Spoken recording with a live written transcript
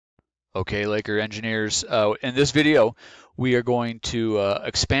Okay, Laker engineers, in this video, we are going to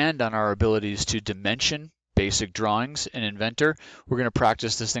expand on our abilities to dimension basic drawings in Inventor. We're going to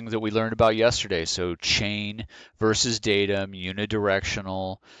practice this thing that we learned about yesterday. So chain versus datum,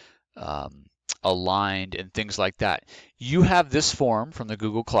 unidirectional, um, aligned, and things like that. You have this form from the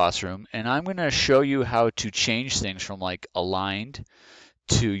Google Classroom, and I'm going to show you how to change things from like aligned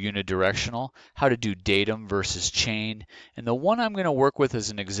to unidirectional, how to do datum versus chain. And the one I'm going to work with as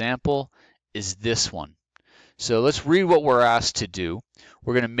an example is this one. So let's read what we're asked to do.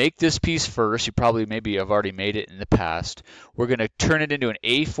 We're going to make this piece first. You probably maybe have already made it in the past. We're going to turn it into an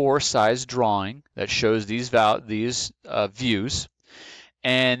A4 size drawing that shows these views.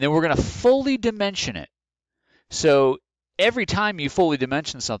 And then we're going to fully dimension it. So every time you fully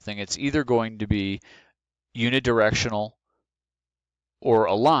dimension something, it's either going to be unidirectional or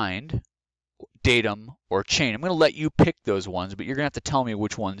aligned, datum, or chain. I'm going to let you pick those ones, but you're going to have to tell me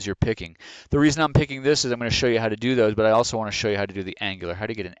which ones you're picking. The reason I'm picking this is I'm going to show you how to do those, but I also want to show you how to do the angular, how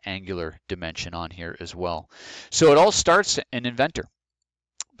to get an angular dimension on here as well. So it all starts in Inventor.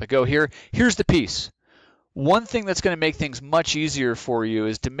 If I go here, here's the piece. One thing that's going to make things much easier for you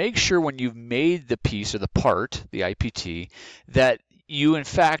is to make sure when you've made the piece or the part, the IPT, that you in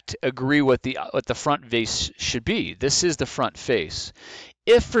fact agree what the front face should be. This is the front face.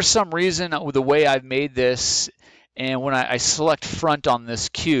 If for some reason with the way I've made this and when I select front on this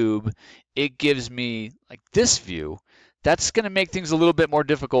cube, it gives me like this view, that's going to make things a little bit more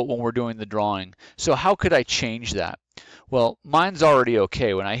difficult when we're doing the drawing. So how could I change that? Well, mine's already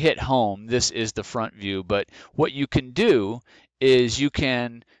okay. When I hit home, this is the front view, but what you can do is you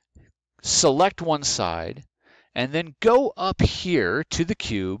can select one side and then go up here to the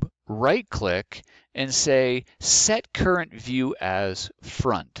cube, right click, and say set current view as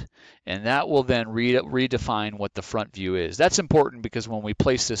front. And that will then redefine what the front view is. That's important because when we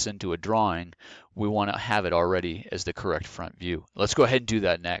place this into a drawing, we want to have it already as the correct front view. Let's go ahead and do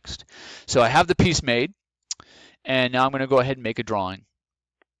that next. So I have the piece made, and now I'm going to go ahead and make a drawing.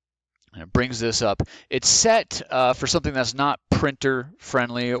 And it brings this up. It's set for something that's not printer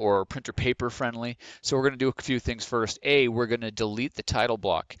friendly or printer paper friendly. So we're going to do a few things first. A, we're going to delete the title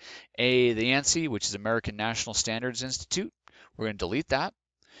block. The ANSI, which is American National Standards Institute, we're going to delete that.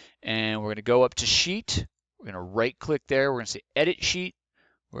 And we're going to go up to sheet. We're going to right click there. We're going to say edit sheet.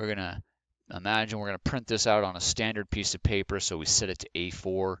 We're going to imagine we're going to print this out on a standard piece of paper. So we set it to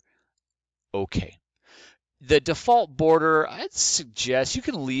A4. Okay. The default border, I'd suggest you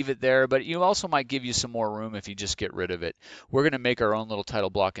can leave it there, but you also might give you some more room if you just get rid of it. We're going to make our own little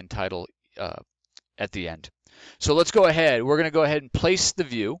title block and title at the end. So let's go ahead. We're going to go ahead and place the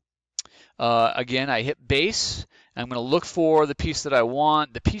view. Again, I hit base. I'm going to look for the piece that I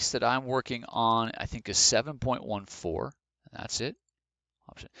want. The piece that I'm working on, I think, is 7.14. That's it.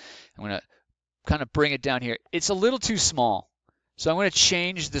 I'm going to kind of bring it down here. It's a little too small. So I'm going to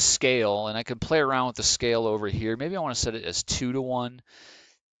change the scale, and I can play around with the scale over here. Maybe I want to set it as 2:1.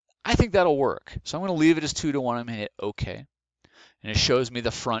 I think that'll work. So I'm going to leave it as 2:1. I'm going to hit OK. And it shows me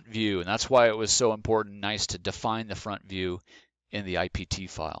the front view. And that's why it was so important, nice to define the front view in the IPT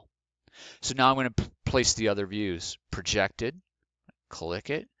file. So now I'm going to place the other views. Projected,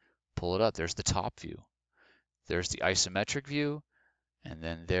 click it, pull it up. There's the top view. There's the isometric view. And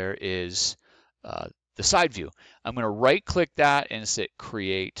then there is the side view. I'm going to right click that and say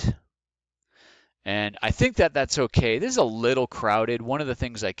create. And I think that that's okay. This is a little crowded. One of the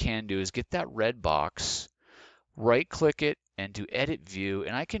things I can do is get that red box, right click it and do edit view.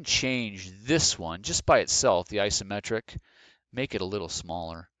 And I can change this one just by itself, the isometric, make it a little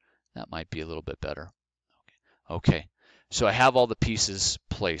smaller. That might be a little bit better. Okay. So I have all the pieces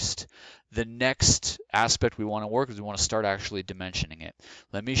placed. The next aspect we want to work is we want to start actually dimensioning it.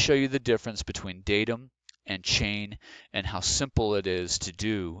 Let me show you the difference between datum and chain and how simple it is to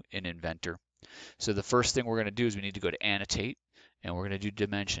do in Inventor. So the first thing we're going to do is we need to go to annotate and we're going to do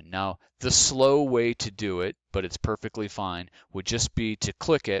dimension. Now the slow way to do it, but it's perfectly fine, would just be to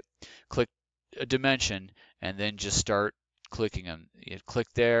click it, click a dimension, and then just start clicking them. You click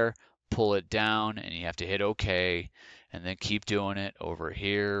there, pull it down, and you have to hit OK. And then keep doing it over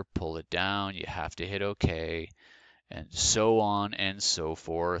here, pull it down, you have to hit OK, and so on and so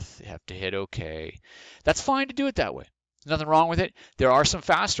forth. You have to hit OK. That's fine to do it that way. There's nothing wrong with it. There are some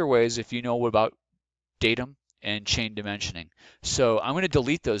faster ways if you know about datum and chain dimensioning. So I'm going to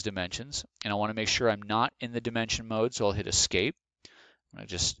delete those dimensions, and I want to make sure I'm not in the dimension mode, so I'll hit escape. I'm going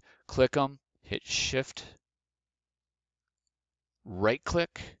to just click them, hit shift, right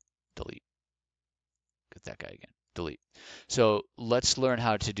click, delete. Get that guy again. Delete. So let's learn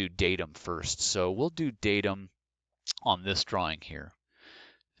how to do datum first. So we'll do datum on this drawing here.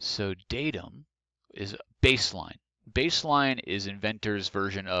 So datum is baseline. Baseline is Inventor's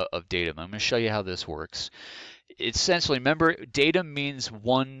version of datum. I'm going to show you how this works. Essentially, remember, datum means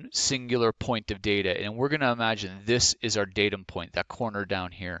one singular point of data, and we're going to imagine this is our datum point, that corner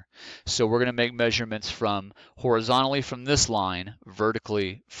down here. So we're going to make measurements from horizontally from this line,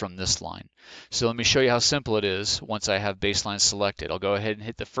 vertically from this line. So let me show you how simple it is once I have baseline selected. I'll go ahead and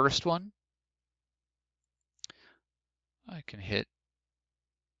hit the first one. I can hit,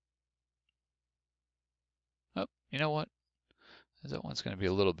 oh, you know what? That one's going to be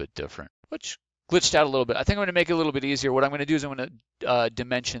a little bit different, which glitched out a little bit. I think I'm going to make it a little bit easier. What I'm going to do is I'm going to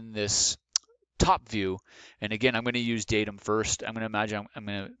dimension this top view. And again, I'm going to use datum first. I'm going to imagine I'm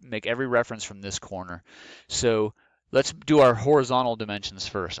going to make every reference from this corner. So let's do our horizontal dimensions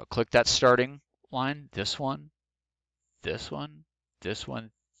first. I'll click that starting line, this one, this one, this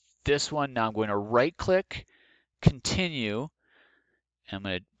one, this one. Now I'm going to right click, continue. And I'm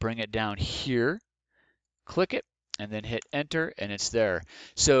going to bring it down here, click it, and then hit enter, and it's there.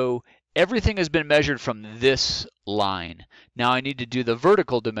 So everything has been measured from this line. Now I need to do the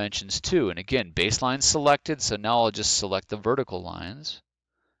vertical dimensions too. And again, baseline selected, so now I'll just select the vertical lines.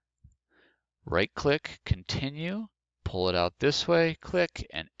 Right click, continue, pull it out this way, click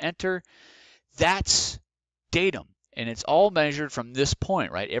and enter. That's datum. And it's all measured from this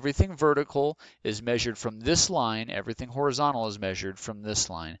point, right? Everything vertical is measured from this line. Everything horizontal is measured from this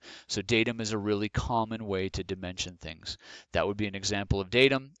line. So datum is a really common way to dimension things. That would be an example of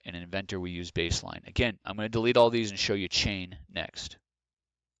datum. In Inventor, we use baseline. Again, I'm going to delete all these and show you chain next.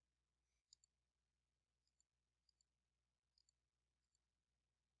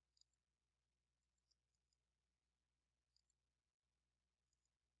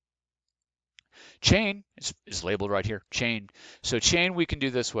 Chain is labeled right here, chain. So chain we can do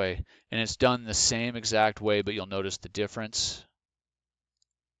this way, and it's done the same exact way, but you'll notice the difference.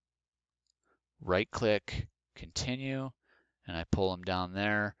 Right click, continue, and I pull them down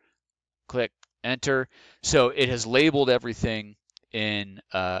there, click, enter. So it has labeled everything in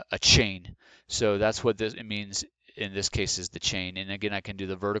a chain. So that's what it means in this case is the chain. And again, I can do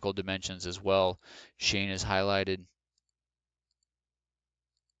the vertical dimensions as well. Chain is highlighted.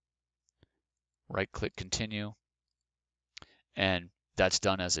 Right click, continue, and that's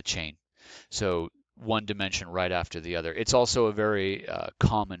done as a chain. So one dimension right after the other. It's also a very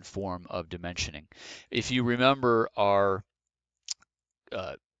common form of dimensioning. If you remember our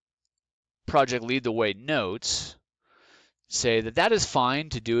project Lead the Way notes, say that is fine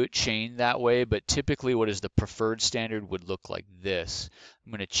to do it chain that way, but typically what is the preferred standard would look like this.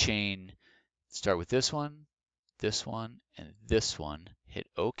 I'm going to chain, start with this one, and this one, hit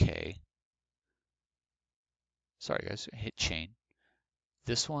OK. Sorry guys, hit chain.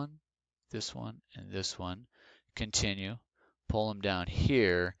 This one, and this one. Continue, pull them down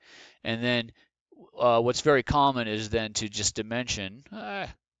here. And then what's very common is then to just dimension.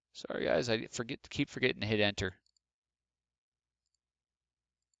 Sorry guys, I keep forgetting to hit enter.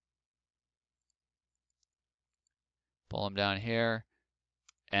 Pull them down here,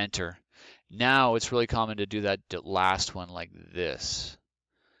 enter. Now it's really common to do that last one like this.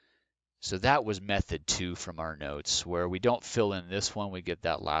 So that was method 2 from our notes, where we don't fill in this one, we get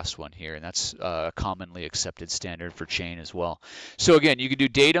that last one here, and that's a commonly accepted standard for chain as well. So again, you can do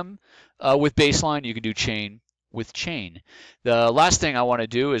datum with baseline, you can do chain with chain. The last thing I want to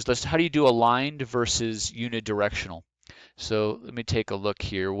do is how do you do aligned versus unidirectional? So let me take a look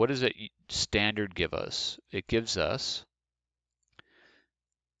here. What does it standard give us? It gives us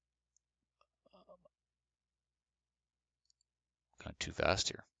gone too fast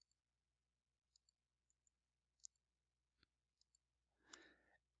here.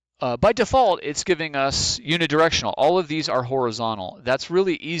 By default, it's giving us unidirectional. All of these are horizontal. That's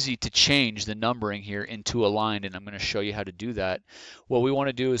really easy to change the numbering here into aligned, and I'm going to show you how to do that. What we want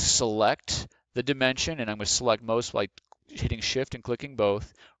to do is select the dimension, and I'm going to select most by hitting Shift and clicking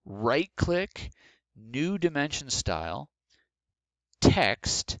both. Right-click, New Dimension Style,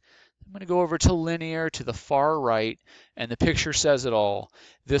 Text. I'm going to go over to linear to the far right, and the picture says it all.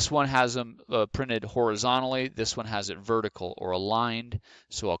 This one has them printed horizontally. This one has it vertical or aligned.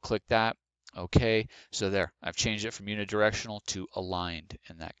 So I'll click that. Okay, so there, I've changed it from unidirectional to aligned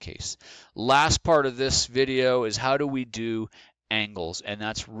in that case. Last part of this video is how do we do angles, and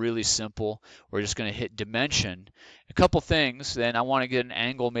that's really simple. We're just going to hit dimension. A couple things, then I want to get an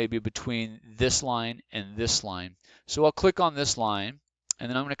angle maybe between this line and this line. So I'll click on this line, and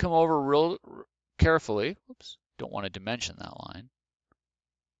then I'm going to come over real carefully. Oops, don't want to dimension that line.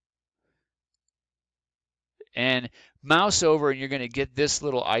 And mouse over and you're going to get this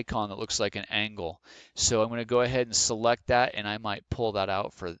little icon that looks like an angle. So I'm going to go ahead and select that, and I might pull that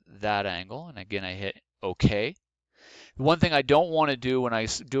out for that angle. And again, I hit OK. One thing I don't want to do when I'm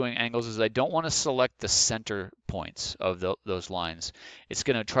doing angles is I don't want to select the center points of those lines. It's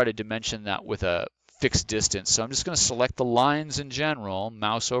going to try to dimension that with a fixed distance. So I'm just going to select the lines in general,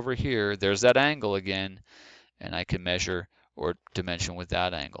 mouse over here, there's that angle again, and I can measure or dimension with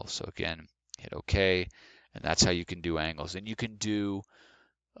that angle. So again, hit OK, and that's how you can do angles. And you can do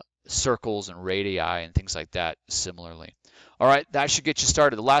circles and radii and things like that similarly. All right, that should get you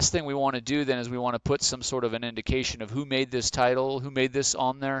started. The last thing we want to do then is we want to put some sort of an indication of who made this title, who made this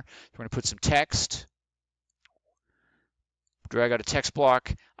on there. We're going to put some text. Drag out a text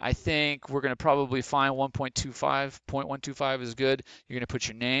block. I think we're going to probably find 1.25. 0.125 is good. You're going to put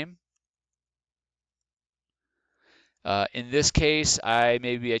your name. In this case,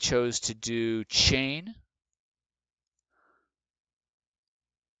 maybe I chose to do chain.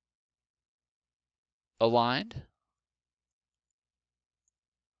 Aligned.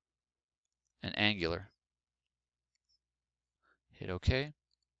 And angular. Hit OK.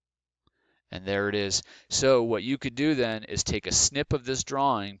 And there it is. So what you could do then is take a snip of this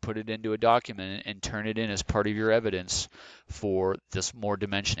drawing, put it into a document, and turn it in as part of your evidence for this more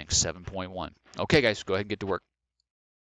dimensioning, 7.1. Okay, guys, go ahead and get to work.